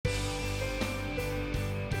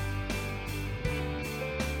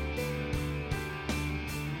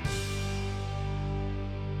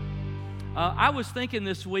I was thinking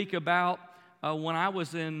this week about when I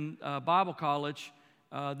was in Bible college.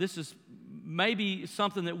 This is maybe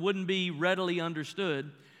something that wouldn't be readily understood,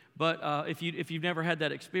 but if you've never had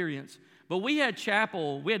that experience. But we had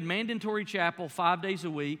chapel. We had mandatory chapel 5 days a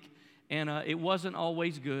week, and it wasn't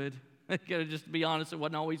always good. Just to be honest, it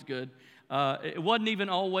wasn't always good. It wasn't even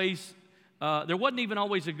always. There wasn't even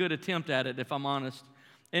always a good attempt at it, if I'm honest.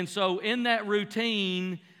 And so in that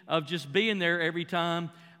routine of just being there every time,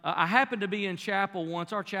 I happened to be in chapel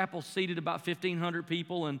once. Our chapel seated about 1,500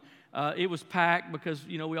 people, and it was packed because,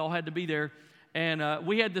 we all had to be there. And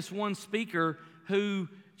we had this one speaker who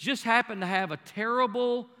just happened to have a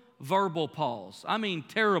terrible verbal pause. I mean,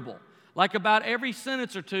 terrible. Like about every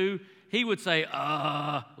sentence or two, he would say,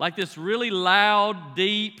 like this really loud,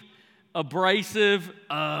 deep, abrasive,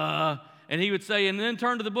 and he would say, and then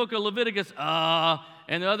turn to the book of Leviticus,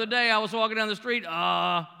 and the other day I was walking down the street,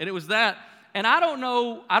 and it was that. And I don't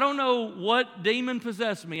know what demon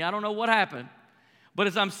possessed me. I don't know what happened. But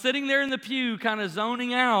as I'm sitting there in the pew kind of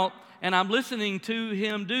zoning out and I'm listening to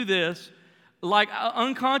him do this, like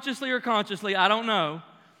unconsciously or consciously, I don't know,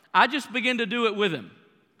 I just began to do it with him.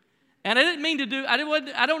 And I didn't mean to do, I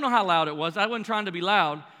don't know how loud it was. I wasn't trying to be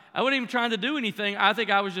loud. I wasn't even trying to do anything. I think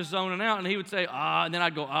I was just zoning out. And he would say, and then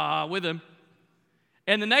I'd go, with him.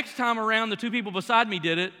 And the next time around, the two people beside me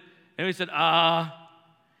did it. And he said,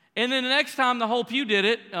 And then the next time the whole pew did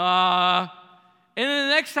it, and then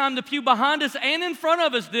the next time the pew behind us and in front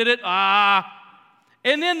of us did it, and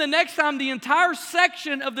then the next time the entire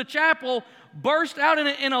section of the chapel burst out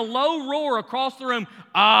in a low roar across the room,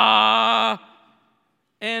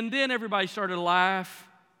 and then everybody started to laugh,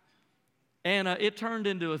 and it turned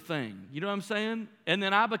into a thing. You know what I'm saying? And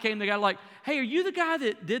then I became the guy like, hey, are you the guy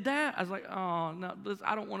that did that? I was like, oh, no,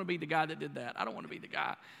 I don't want to be the guy that did that. I don't want to be the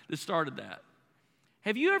guy that started that.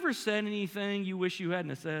 Have you ever said anything you wish you hadn't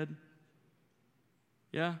have said?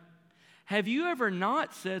 Yeah? Have you ever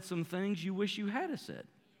not said some things you wish you had have said?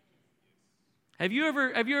 Have you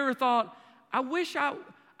ever thought, I wish I'd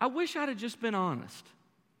have just been honest.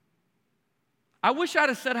 I wish I'd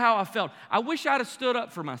have said how I felt. I wish I'd have stood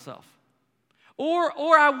up for myself.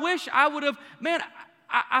 Or I wish I would have,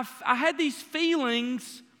 I had these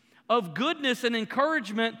feelings of goodness and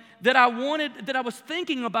encouragement that I was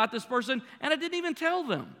thinking about this person, and I didn't even tell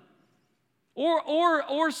them.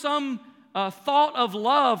 Or some thought of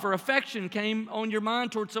love or affection came on your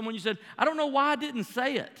mind towards someone. You said, I don't know why I didn't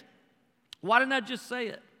say it. Why didn't I just say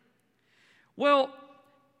it? Well,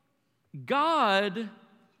 God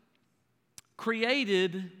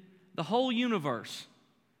created the whole universe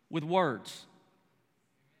with words.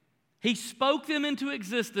 He spoke them into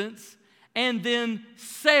existence and then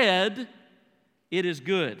said, it is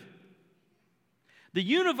good. The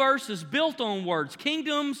universe is built on words.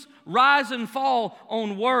 Kingdoms rise and fall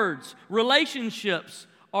on words. Relationships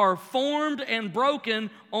are formed and broken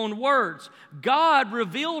on words. God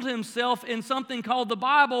revealed himself in something called the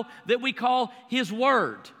Bible that we call his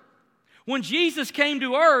word. When Jesus came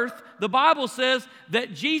to earth, the Bible says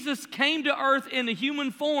that Jesus came to earth in a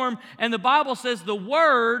human form, and the Bible says the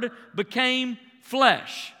word became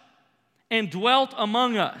flesh and dwelt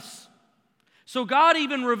among us. So God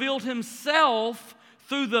even revealed himself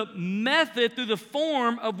through the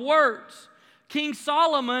form of words. King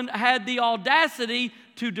Solomon had the audacity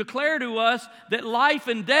to declare to us that life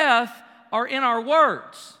and death are in our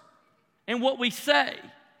words and what we say.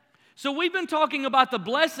 So we've been talking about the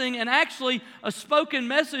blessing, and actually a spoken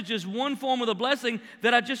message is one form of the blessing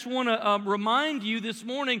that I just want to remind you this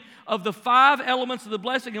morning of the 5 elements of the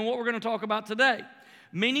blessing and what we're going to talk about today.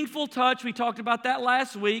 Meaningful touch, we talked about that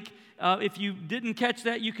last week. If you didn't catch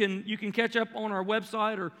that, you can catch up on our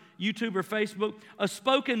website or YouTube or Facebook. A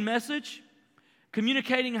spoken message,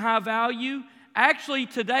 communicating high value. Actually,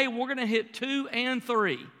 today we're going to hit 2 and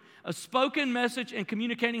 3. A spoken message and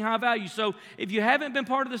communicating high value. So if you haven't been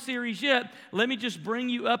part of the series yet, let me just bring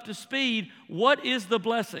you up to speed. What is the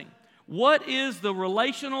blessing? What is the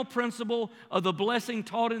relational principle of the blessing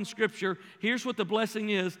taught in Scripture? Here's what the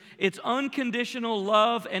blessing is. It's unconditional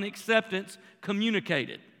love and acceptance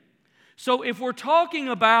communicated. So if we're talking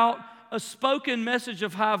about a spoken message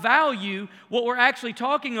of high value, what we're actually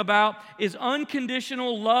talking about is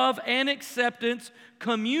unconditional love and acceptance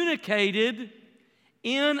communicated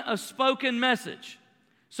in a spoken message.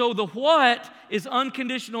 So the what is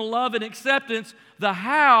unconditional love and acceptance. The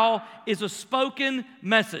how is a spoken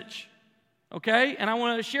message. Okay? And I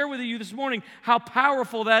want to share with you this morning how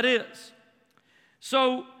powerful that is.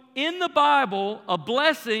 So in the Bible, a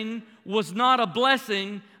blessing was not a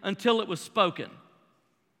blessing until it was spoken.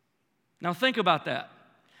 Now think about that.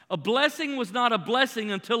 A blessing was not a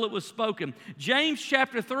blessing until it was spoken. James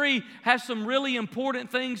chapter 3 has some really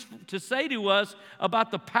important things to say to us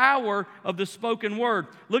about the power of the spoken word.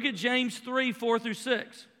 Look at James 3, 4 through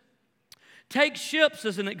 6. Take ships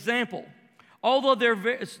as an example. Although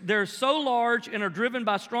they're so large and are driven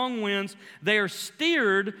by strong winds, they are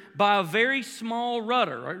steered by a very small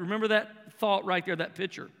rudder. Right? Remember that thought right there, that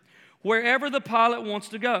picture. Wherever the pilot wants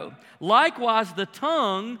to go. Likewise, the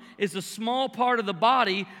tongue is a small part of the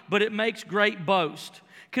body, but it makes great boast.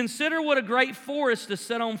 Consider what a great forest is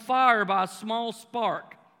set on fire by a small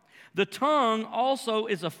spark. The tongue also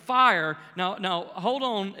is a fire. Now hold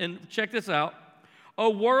on and check this out. A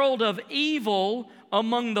world of evil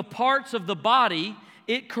among the parts of the body.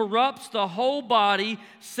 It corrupts the whole body,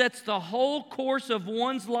 sets the whole course of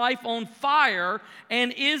one's life on fire,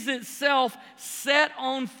 and is itself set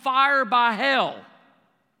on fire by hell.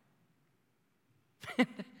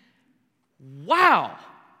 Wow.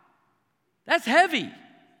 That's heavy.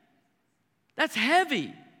 That's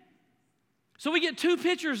heavy. So we get two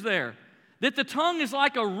pictures there. That the tongue is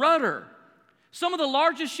like a rudder. Some of the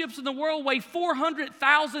largest ships in the world weigh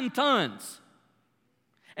 400,000 tons.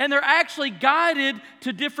 And they're actually guided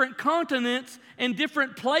to different continents and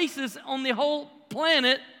different places on the whole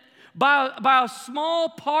planet by a small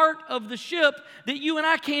part of the ship that you and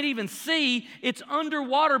I can't even see. It's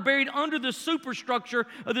underwater, buried under the superstructure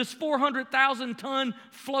of this 400,000-ton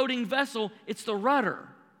floating vessel. It's the rudder.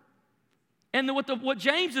 And what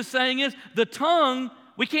James is saying is the tongue,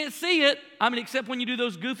 we can't see it, except when you do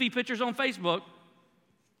those goofy pictures on Facebook.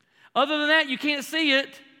 Other than that, you can't see it.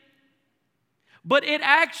 But it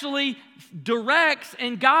actually directs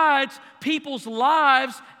and guides people's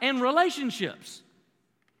lives and relationships.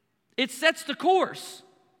 It sets the course.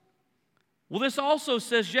 Well, this also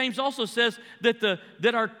says, James also says that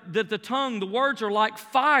the tongue, the words are like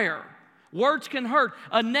fire. Words can hurt.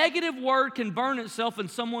 A negative word can burn itself in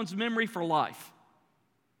someone's memory for life.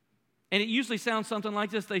 And it usually sounds something like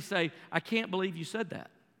this. They say, I can't believe you said that.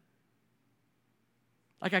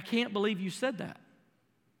 Like, I can't believe you said that.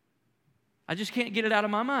 I just can't get it out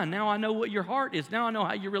of my mind. Now I know what your heart is. Now I know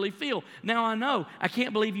how you really feel. Now I know. I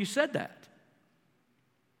can't believe you said that.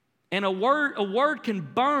 And a word can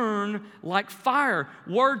burn like fire.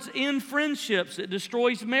 Words end friendships. It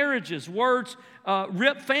destroys marriages. Words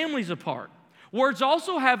rip families apart. Words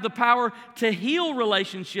also have the power to heal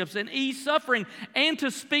relationships and ease suffering and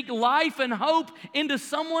to speak life and hope into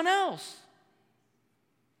someone else.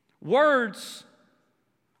 Words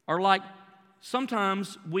are like,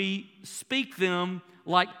 sometimes we speak them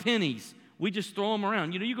like pennies. We just throw them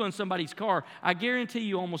around. You go in somebody's car. I guarantee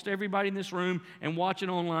you almost everybody in this room and watching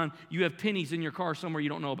online, you have pennies in your car somewhere you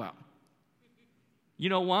don't know about. You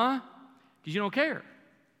know why? Because you don't care.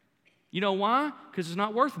 You know why? Because it's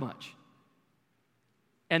not worth much.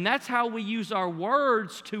 And that's how we use our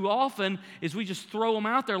words too often, is we just throw them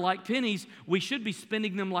out there like pennies. We should be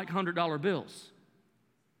spending them like $100 bills.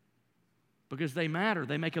 Because they matter.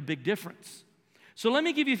 They make a big difference. So let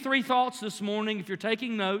me give you 3 thoughts this morning, if you're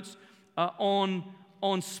taking notes, on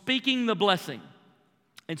speaking the blessing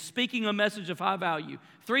and speaking a message of high value.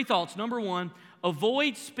 3 thoughts. Number 1,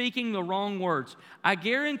 avoid speaking the wrong words. I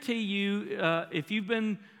guarantee you, if you've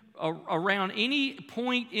been around any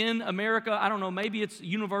point in America, I don't know, maybe it's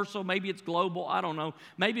universal, maybe it's global, I don't know,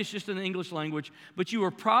 maybe it's just in the English language, but you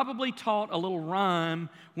were probably taught a little rhyme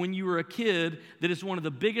when you were a kid that is one of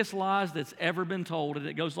the biggest lies that's ever been told, and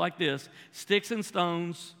it goes like this: sticks and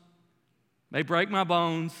stones may break my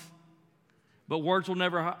bones, but words will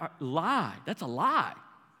never lie. That's a lie.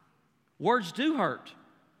 Words do hurt.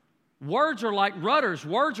 Words are like rudders.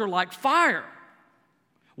 Words are like fire.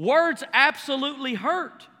 Words absolutely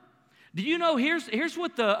hurt. Do you know, here's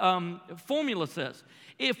what the formula says.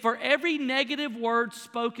 If for every negative word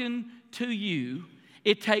spoken to you,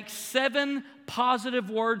 it takes 7 positive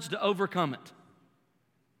words to overcome it.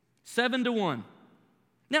 7 to 1.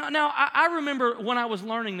 Now, I remember when I was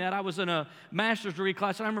learning that, I was in a master's degree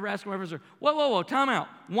class, and I remember asking my professor, whoa, time out.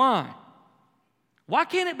 Why? Why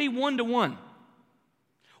can't it be 1 to 1?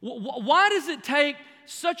 Why does it take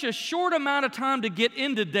such a short amount of time to get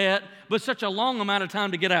into debt, but such a long amount of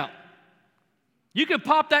time to get out? You can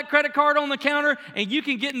pop that credit card on the counter, and you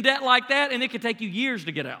can get in debt like that, and it can take you years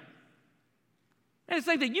to get out. And it's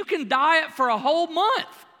like that you can diet for a whole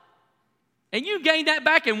month, and you gain that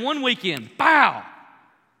back in 1 weekend. Bow!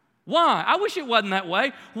 Why? I wish it wasn't that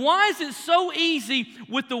way. Why is it so easy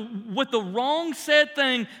with the wrong said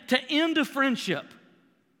thing to end a friendship,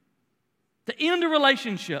 to end a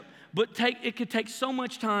relationship, but it could take so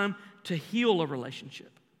much time to heal a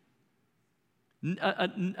relationship?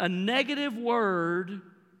 A negative word,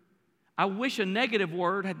 I wish a negative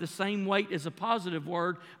word had the same weight as a positive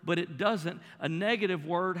word, but it doesn't. A negative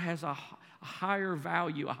word has a higher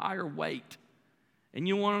value, a higher weight. And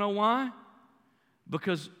you want to know why?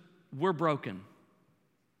 Because we're broken.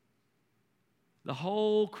 The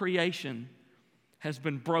whole creation has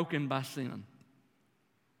been broken by sin.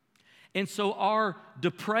 And so our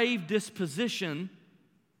depraved disposition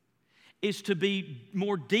is to be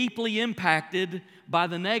more deeply impacted by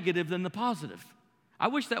the negative than the positive. I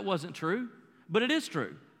wish that wasn't true, but it is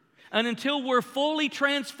true. And until we're fully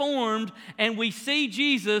transformed and we see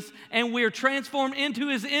Jesus and we're transformed into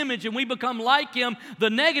His image and we become like Him, the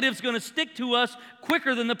negative's going to stick to us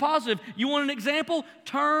quicker than the positive. You want an example?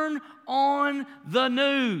 Turn on the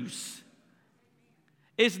news.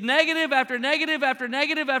 It's negative after negative after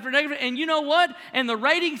negative after negative. And you know what? And the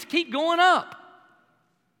ratings keep going up.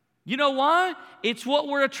 You know why? It's what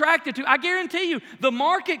we're attracted to. I guarantee you, the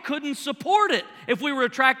market couldn't support it. If we were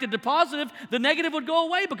attracted to positive, the negative would go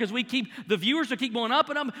away because the viewers will keep going up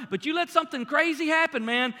and up. But you let something crazy happen,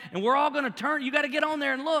 man, and we're all going to turn. You got to get on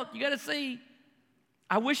there and look. You got to see.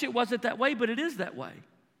 I wish it wasn't that way, but it is that way.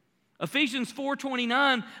 Ephesians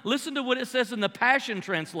 4:29, listen to what it says in the Passion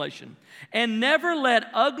Translation. And never let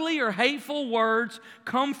ugly or hateful words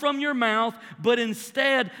come from your mouth, but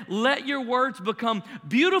instead let your words become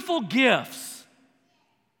beautiful gifts.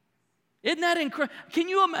 Isn't that incredible? Can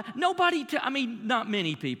you imagine? Not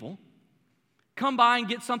many people come by and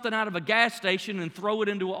get something out of a gas station and throw it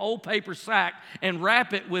into an old paper sack and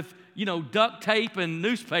wrap it with, duct tape and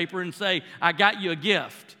newspaper and say, I got you a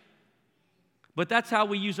gift. But that's how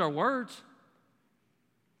we use our words.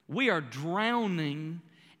 We are drowning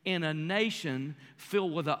in a nation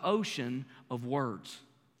filled with an ocean of words.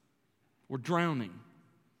 We're drowning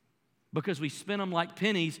because we spend them like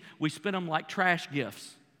pennies. We spend them like trash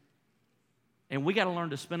gifts. And we got to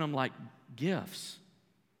learn to spend them like gifts.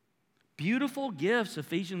 Beautiful gifts,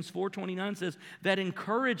 Ephesians 4:29 says, that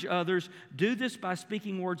encourage others. Do this by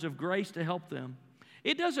speaking words of grace to help them.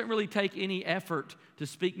 It doesn't really take any effort to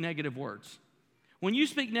speak negative words. When you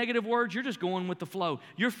speak negative words, you're just going with the flow.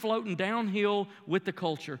 You're floating downhill with the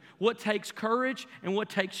culture. What takes courage and what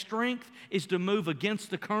takes strength is to move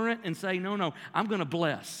against the current and say, no, I'm going to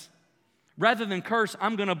bless. Rather than curse,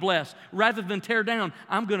 I'm going to bless. Rather than tear down,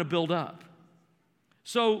 I'm going to build up.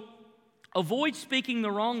 So avoid speaking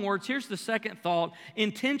the wrong words. Here's the second thought.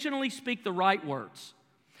 Intentionally speak the right words.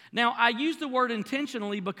 Now, I use the word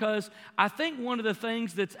intentionally because I think one of the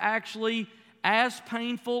things that's actually as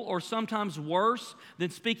painful or sometimes worse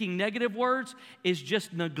than speaking negative words is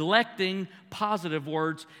just neglecting positive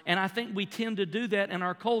words. And I think we tend to do that in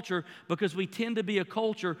our culture because we tend to be a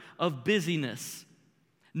culture of busyness.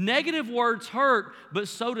 Negative words hurt, but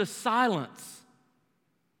so does silence.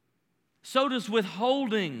 So does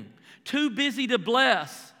withholding. Too busy to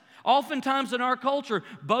bless. Oftentimes in our culture,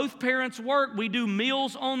 both parents work. We do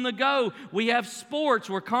meals on the go. We have sports.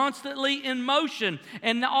 We're constantly in motion.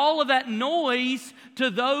 And all of that noise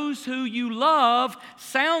to those who you love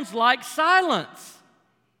sounds like silence.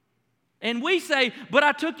 And we say, but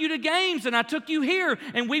I took you to games and I took you here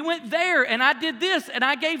and we went there and I did this and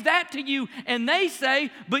I gave that to you. And they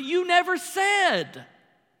say, but you never said.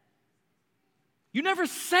 You never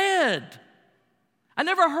said. I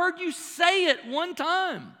never heard you say it one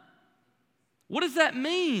time. What does that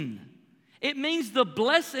mean? It means the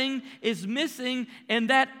blessing is missing and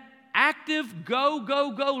that active go,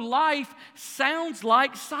 go, go life sounds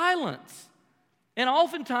like silence. And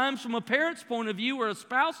oftentimes from a parent's point of view or a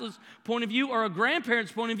spouse's point of view or a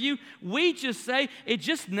grandparent's point of view, we just say it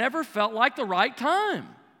just never felt like the right time.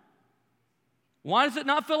 Why does it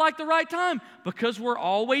not feel like the right time? Because we're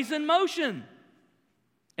always in motion.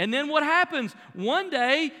 And then what happens? One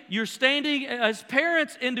day, you're standing as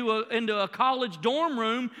parents into a college dorm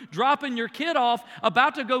room, dropping your kid off,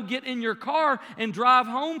 about to go get in your car and drive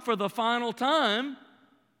home for the final time.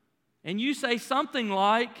 And you say something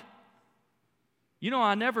like,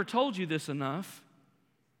 I never told you this enough,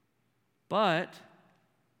 but,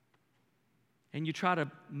 and you try to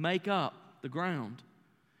make up the ground.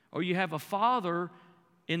 Or you have a father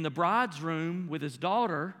in the bride's room with his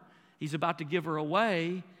daughter. He's about to give her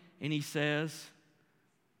away, and he says,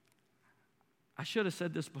 I should have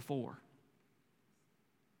said this before,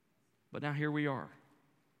 but now here we are.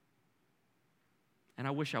 And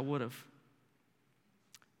I wish I would have.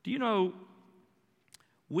 Do you know,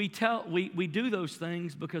 we do those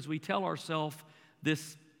things because we tell ourselves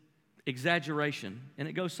this exaggeration, and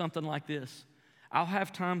it goes something like this. I'll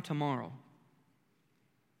have time tomorrow.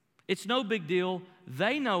 It's no big deal.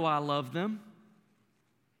 They know I love them.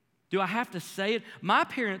 Do I have to say it? My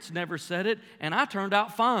parents never said it, and I turned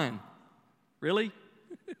out fine. Really?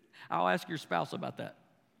 I'll ask your spouse about that.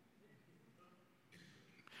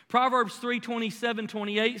 Proverbs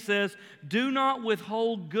 3:27-28 says, "Do not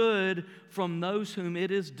withhold good from those whom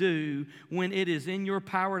it is due when it is in your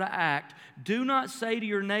power to act. Do not say to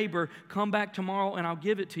your neighbor, 'Come back tomorrow and I'll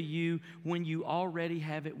give it to you,' when you already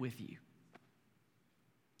have it with you."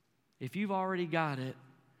 If you've already got it,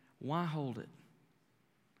 why hold it?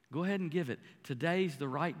 Go ahead and give it. Today's the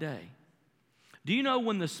right day. Do you know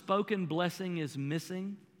when the spoken blessing is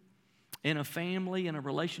missing in a family, in a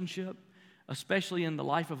relationship, especially in the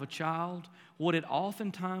life of a child, what it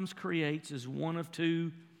oftentimes creates is one of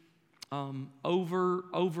two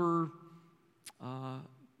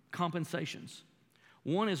compensations.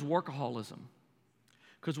 One is workaholism.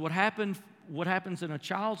 Because what happens in a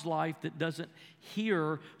child's life that doesn't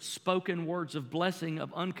hear spoken words of blessing,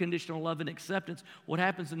 of unconditional love and acceptance, what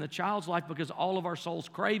happens in the child's life, because all of our souls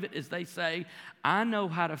crave it, is they say, "I know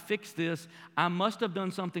how to fix this. I must have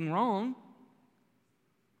done something wrong.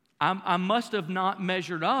 I must have not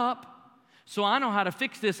measured up, so I know how to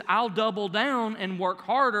fix this. I'll double down and work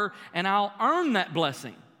harder, and I'll earn that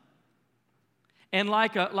blessing." And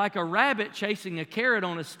like a rabbit chasing a carrot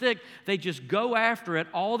on a stick, they just go after it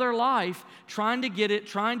all their life, trying to get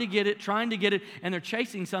it, and they're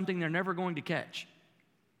chasing something they're never going to catch.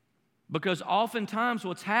 Because oftentimes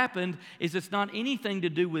what's happened is it's not anything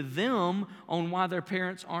to do with them on why their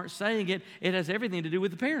parents aren't saying it. It has everything to do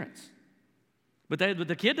with the parents. But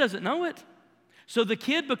the kid doesn't know it. So the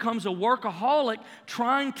kid becomes a workaholic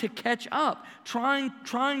trying to catch up,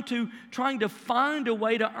 trying to find a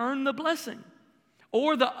way to earn the blessing.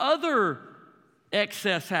 Or the other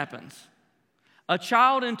excess happens. A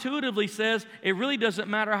child intuitively says, "It really doesn't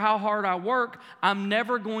matter how hard I work. I'm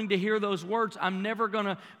never going to hear those words. I'm never going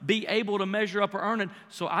to be able to measure up or earn it,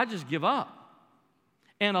 so I just give up."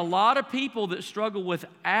 And a lot of people that struggle with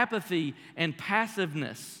apathy and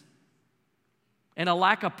passiveness and a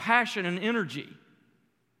lack of passion and energy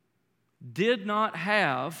did not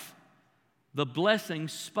have the blessing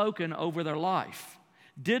spoken over their life,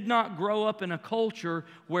 did not grow up in a culture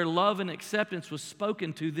where love and acceptance was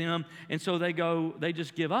spoken to them, and so they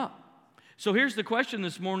just give up. So here's the question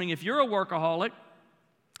this morning. If you're a workaholic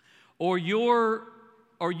or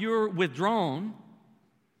you're withdrawn,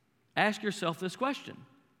 ask yourself this question.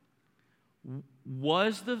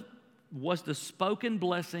 Was the spoken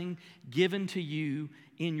blessing given to you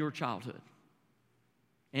in your childhood?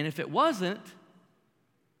 And if it wasn't,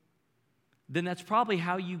 then that's probably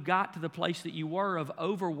how you got to the place that you were of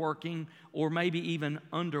overworking or maybe even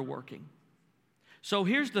underworking. So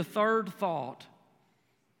here's the third thought,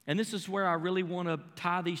 and this is where I really want to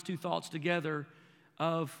tie these two thoughts together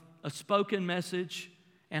of a spoken message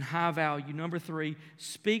and high value. Number 3,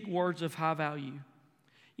 speak words of high value.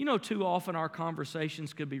 You know, too often our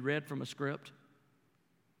conversations could be read from a script.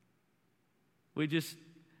 We just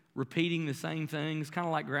repeating the same things, kind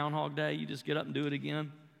of like Groundhog Day. You just get up and do it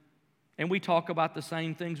again. And we talk about the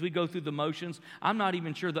same things. We go through the motions. I'm not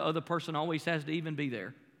even sure the other person always has to even be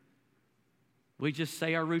there. We just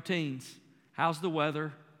say our routines. How's the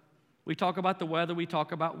weather? We talk about the weather. We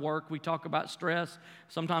talk about work. We talk about stress.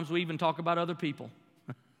 Sometimes we even talk about other people.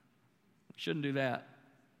 Shouldn't do that.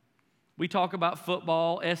 We talk about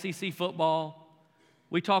football, SEC football.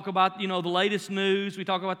 We talk about, the latest news. We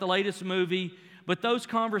talk about the latest movie. But those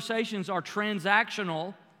conversations are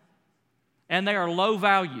transactional and they are low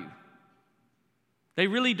value. They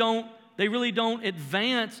really don't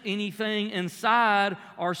advance anything inside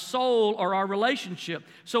our soul or our relationship.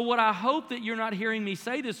 So what I hope that you're not hearing me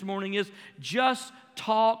say this morning is just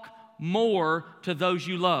talk more to those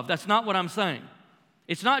you love. That's not what I'm saying.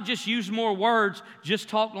 It's not just use more words, just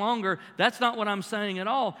talk longer. That's not what I'm saying at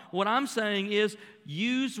all. What I'm saying is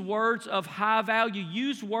use words of high value.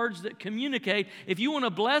 Use words that communicate. If you want to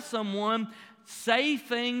bless someone, say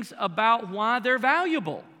things about why they're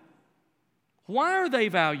valuable. Why are they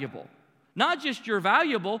valuable? Not just you're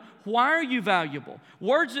valuable, why are you valuable?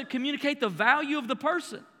 Words that communicate the value of the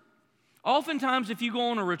person. Oftentimes, if you go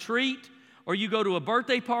on a retreat, or you go to a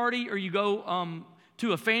birthday party, or you go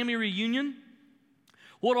to a family reunion,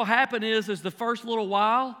 what will happen is the first little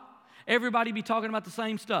while, everybody be talking about the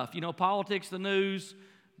same stuff. Politics, the news,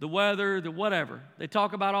 the weather, the whatever. They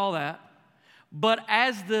talk about all that. But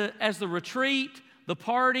as the retreat, the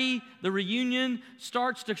party, the reunion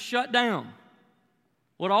starts to shut down,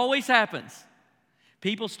 what always happens?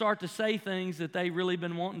 People start to say things that they've really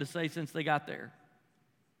been wanting to say since they got there.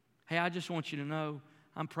 Hey, I just want you to know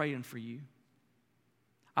I'm praying for you.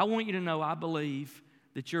 I want you to know I believe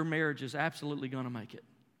that your marriage is absolutely going to make it.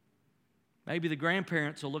 Maybe the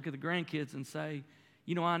grandparents will look at the grandkids and say,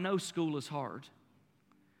 I know school is hard,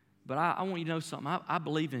 But I want you to know something. I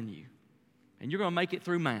believe in you. And you're going to make it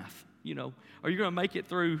through math, or you're going to make it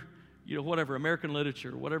through, whatever, American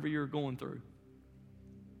literature, whatever you're going through.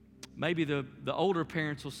 Maybe the older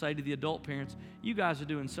parents will say to the adult parents, you guys are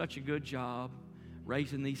doing such a good job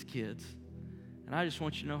raising these kids. And I just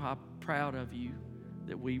want you to know how proud of you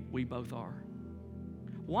that we both are.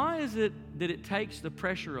 Why is it that it takes the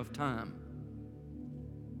pressure of time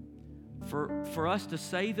for us to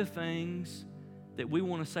say the things that we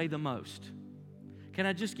want to say the most? Can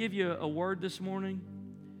I just give you a word this morning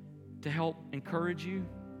to help encourage you?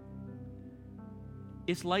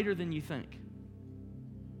 It's later than you think.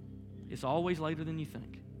 It's always later than you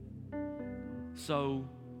think. So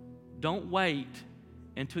don't wait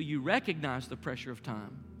until you recognize the pressure of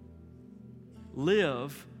time.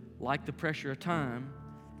 Live like the pressure of time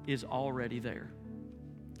is already there.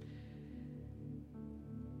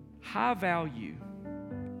 High value.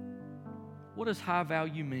 What does high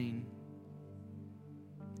value mean?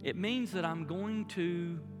 It means that I'm going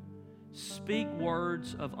to speak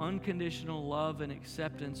words of unconditional love and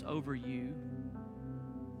acceptance over you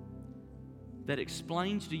that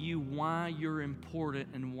explains to you why you're important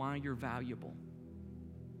and why you're valuable.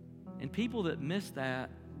 And people that miss that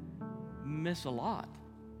miss a lot.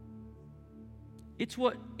 It's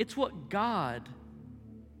what God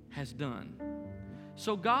has done.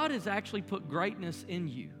 So God has actually put greatness in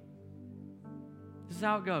you. This is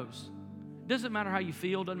how it goes. It doesn't matter how you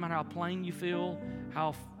feel, doesn't matter how plain you feel,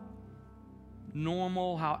 how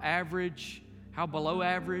normal, how average, how below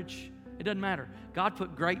average. It doesn't matter. God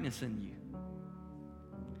put greatness in you.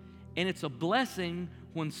 And it's a blessing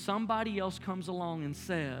when somebody else comes along and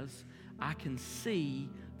says, I can see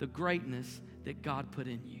the greatness that God put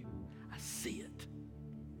in you. I see it.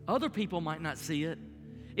 Other people might not see it.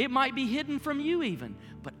 It might be hidden from you even,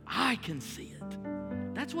 but I can see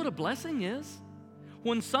it. That's what a blessing is.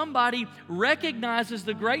 When somebody recognizes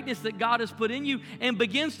the greatness that God has put in you and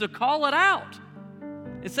begins to call it out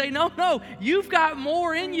and say, no, you've got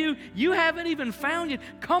more in you. You haven't even found it.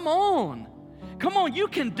 Come on, you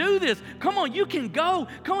can do this. Come on, you can go.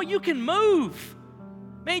 Come on, you can move.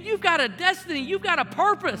 Man, you've got a destiny. You've got a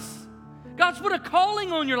purpose. God's put a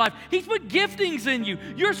calling on your life. He's put giftings in you.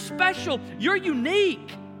 You're special. You're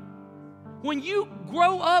unique. When you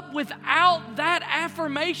grow up without that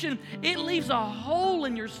affirmation, it leaves a hole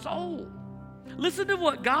in your soul. Listen to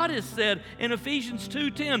what God has said in Ephesians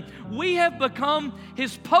 2:10. We have become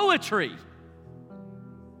His poetry.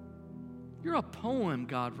 You're a poem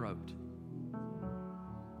God wrote.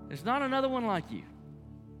 There's not another one like you.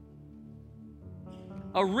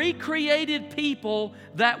 A recreated people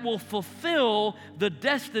that will fulfill the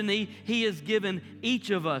destiny He has given each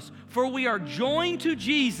of us. For we are joined to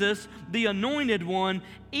Jesus, the Anointed One,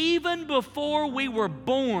 even before we were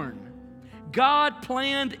born. God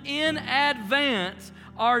planned in advance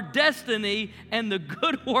our destiny and the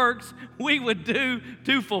good works we would do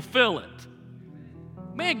to fulfill it.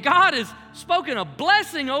 Man, God has spoken a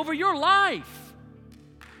blessing over your life.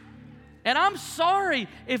 And I'm sorry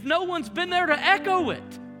if no one's been there to echo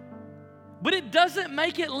it. But it doesn't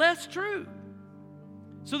make it less true.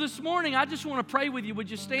 So this morning, I just want to pray with you.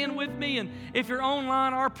 Would you stand with me? And if you're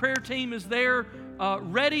online, our prayer team is there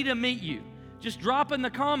ready to meet you. Just drop in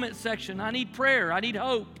the comment section, I need prayer, I need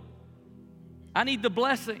hope, I need the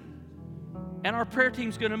blessing. And our prayer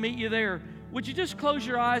team's going to meet you there. Would you just close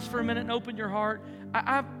your eyes for a minute and open your heart?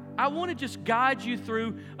 I want to just guide you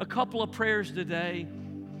through a couple of prayers today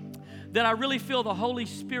that I really feel the Holy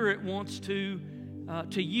Spirit wants to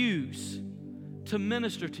use to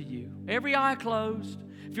minister to you. Every eye closed.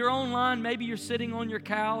 If you're online, maybe you're sitting on your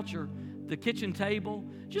couch or the kitchen table.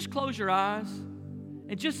 Just close your eyes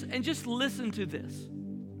and just listen to this.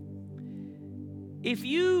 If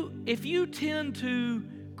you tend to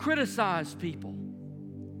criticize people,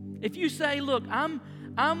 if you say, look, I'm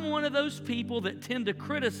one of those people that tend to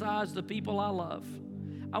criticize the people I love,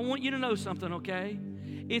 I want you to know something, okay?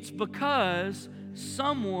 It's because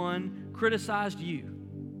someone criticized you.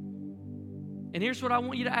 And here's what I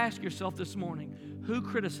want you to ask yourself this morning. Who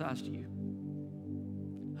criticized you?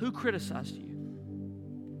 Who criticized you?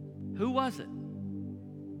 Who was it?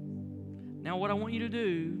 Now, what I want you to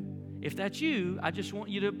do, if that's you, I just want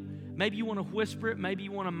you to, maybe you want to whisper it, maybe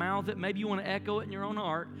you want to mouth it, maybe you want to echo it in your own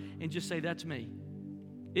heart and just say, that's me.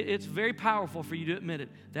 It's very powerful for you to admit it.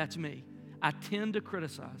 That's me. I tend to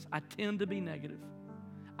criticize. I tend to be negative.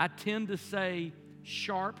 I tend to say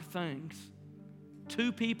sharp things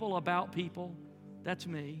to people about people. That's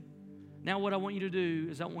me. Now what I want you to do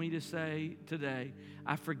is I want you to say today,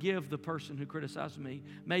 I forgive the person who criticized me.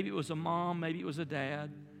 Maybe it was a mom, maybe it was a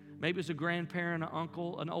dad, maybe it was a grandparent, an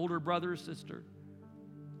uncle, an older brother or sister.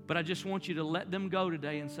 But I just want you to let them go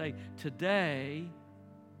today and say, today,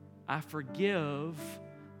 I forgive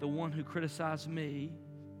the one who criticized me.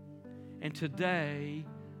 And today,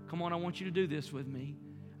 come on, I want you to do this with me.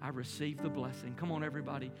 I receive the blessing. Come on,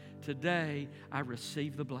 everybody. Today, I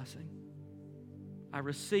receive the blessing. I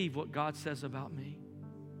receive what God says about me.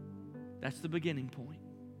 That's the beginning point.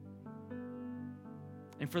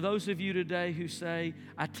 And for those of you today who say,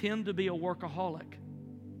 I tend to be a workaholic,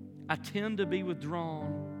 I tend to be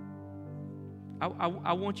withdrawn,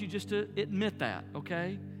 I want you just to admit that,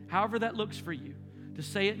 okay? However that looks for you. To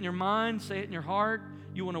say it in your mind, say it in your heart.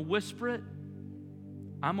 You want to whisper it.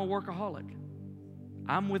 I'm a workaholic.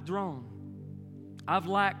 I'm withdrawn. I've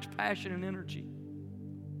lacked passion and energy.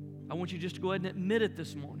 I want you just to go ahead and admit it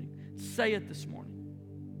this morning. Say it this morning.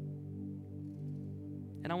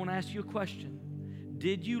 And I want to ask you a question.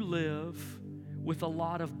 Did you live with a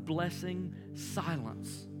lot of blessing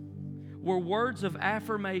silence? Were words of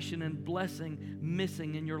affirmation and blessing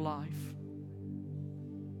missing in your life?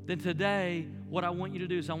 Then today, what I want you to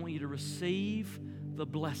do is I want you to receive the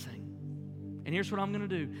blessing. And here's what I'm going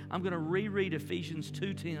to do. I'm going to reread Ephesians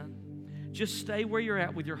 2:10. Just stay where you're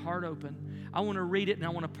at with your heart open. I want to read it and I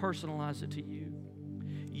want to personalize it to you.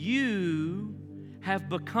 You have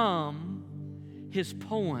become His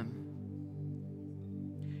poem.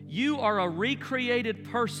 You are a recreated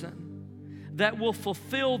person that will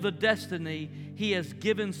fulfill the destiny He has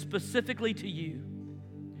given specifically to you.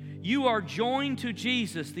 You are joined to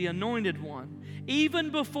Jesus, the Anointed One.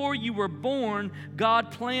 Even before you were born,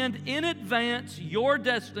 God planned in advance your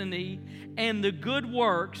destiny and the good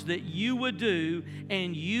works that you would do,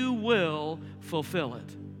 and you will fulfill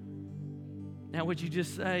it. Now, would you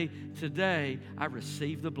just say, today, I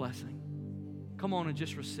receive the blessing? Come on and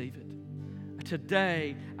just receive it.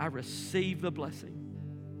 Today, I receive the blessing.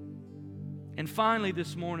 And finally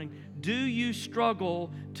this morning, do you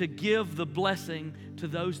struggle to give the blessing to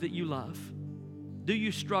those that you love? Do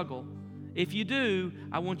you struggle? If you do,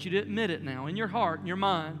 I want you to admit it now in your heart, in your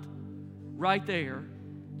mind, right there.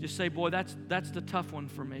 Just say, boy, that's the tough one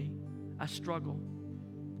for me. I struggle.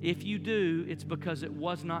 If you do, it's because it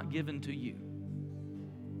was not given to you.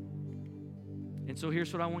 And so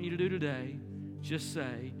here's what I want you to do today. Just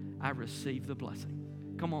say, I receive the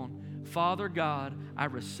blessing. Come on. Father God, I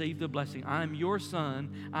receive the blessing. I am your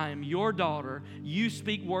son. I am your daughter. You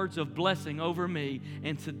speak words of blessing over me.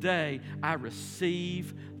 And today, I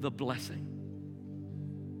receive the blessing.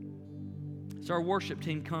 So our worship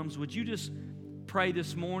team comes. Would you just pray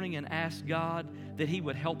this morning and ask God that He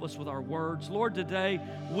would help us with our words? Lord, today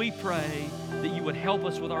we pray that You would help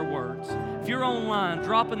us with our words. If you're online,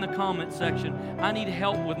 drop in the comment section, I need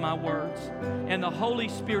help with my words. And the Holy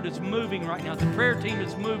Spirit is moving right now. The prayer team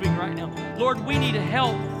is moving right now. Lord, we need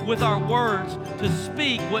help with our words to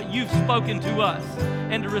speak what You've spoken to us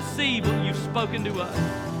and to receive what You've spoken to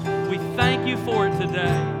us. We thank You for it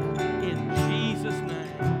today.